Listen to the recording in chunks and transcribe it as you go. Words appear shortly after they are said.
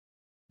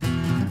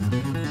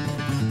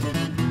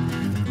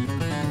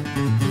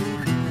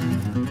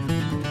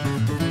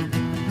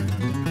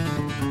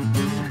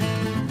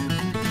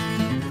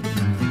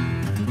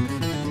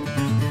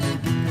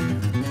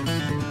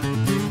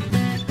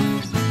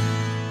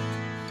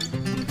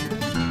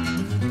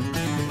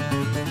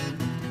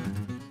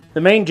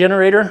The main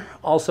generator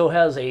also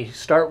has a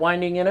start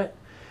winding in it.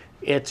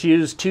 It's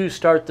used to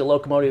start the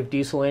locomotive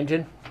diesel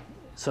engine.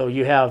 So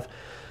you have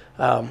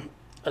a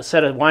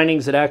set of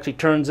windings that actually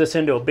turns this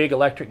into a big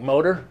electric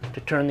motor to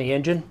turn the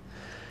engine.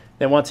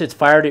 Then once it's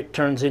fired, it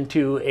turns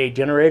into a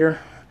generator.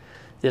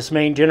 This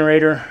main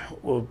generator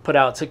will put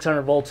out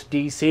 600 volts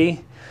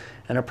DC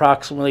and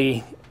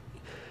approximately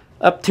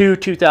up to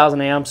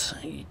 2,000 amps.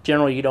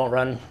 Generally, you don't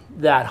run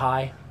that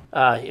high.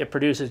 It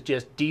produces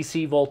just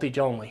DC voltage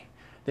only.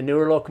 The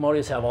newer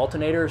locomotives have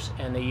alternators,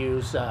 and they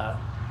use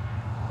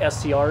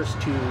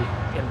SCRs to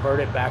invert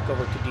it back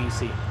over to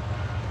DC.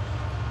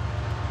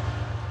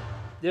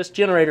 This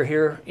generator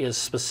here is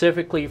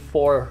specifically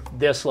for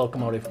this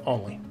locomotive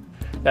only.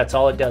 That's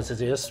all it does, is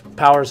this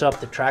powers up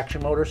the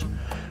traction motors,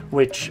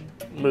 which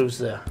moves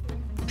the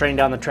train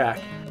down the track.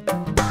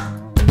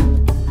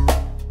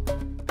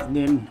 And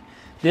then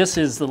this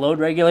is the load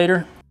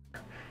regulator.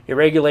 It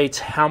regulates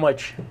how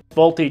much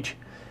voltage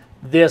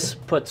this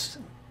puts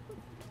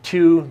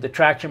to the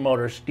traction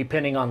motors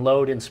depending on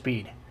load and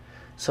speed.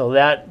 So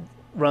that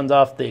runs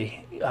off the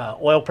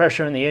oil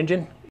pressure in the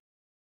engine.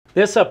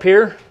 This up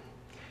here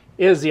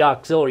is the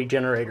auxiliary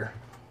generator.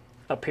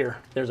 Up here,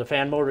 there's a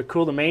fan motor to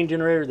cool the main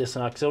generator. This is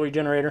an auxiliary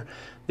generator.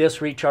 This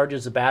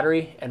recharges the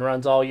battery and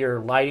runs all your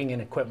lighting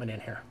and equipment in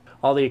here.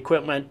 All the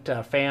equipment,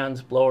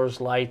 fans,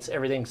 blowers, lights,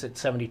 everything's at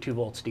 72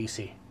 volts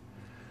DC.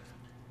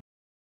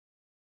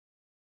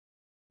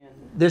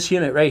 This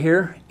unit right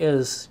here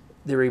is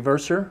the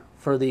reverser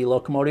for the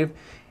locomotive.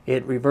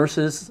 It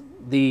reverses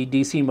the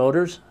DC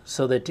motors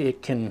so that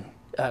it can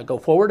go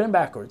forward and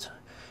backwards.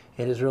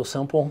 It is real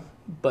simple,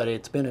 but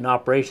it's been in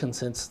operation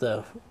since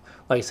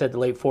like I said, the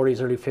late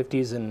 40s, early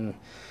 50s, and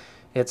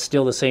it's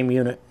still the same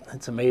unit.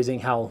 It's amazing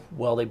how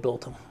well they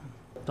built them.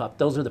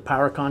 Those are the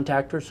power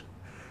contactors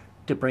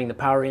to bring the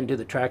power into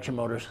the traction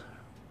motors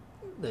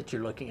that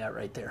you're looking at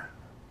right there.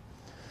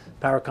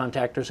 Power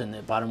contactors, and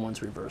the bottom one's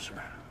reverser.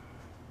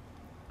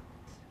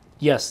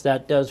 Yes,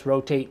 that does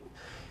rotate.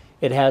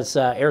 It has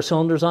air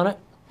cylinders on it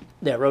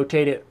that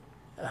rotate it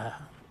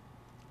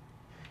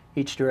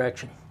each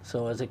direction.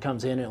 So as it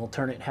comes in, it'll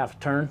turn it half a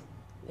turn,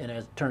 and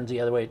as it turns the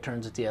other way, it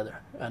turns it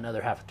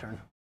another half a turn.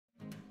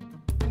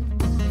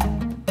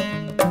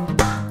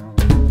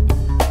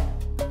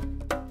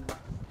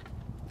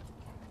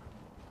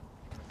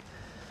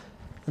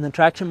 And the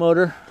traction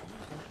motor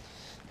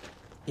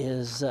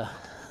is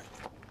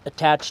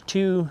attached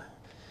to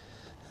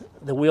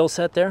the wheel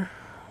set there.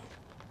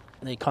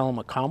 They call them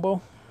a combo.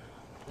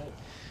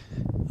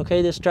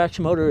 Okay, this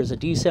traction motor is a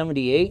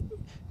D78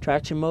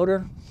 traction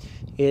motor.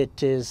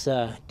 It is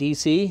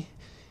DC.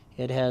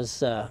 It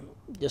has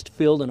just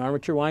field and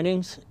armature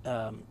windings.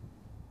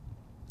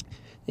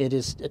 It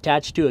is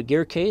attached to a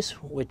gear case,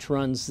 which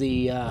runs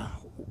the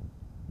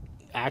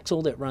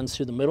axle that runs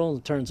through the middle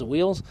and turns the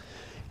wheels.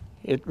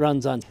 It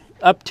runs on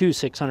up to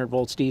 600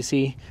 volts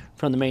DC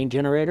from the main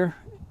generator,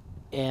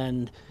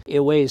 and it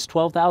weighs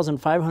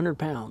 12,500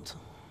 pounds.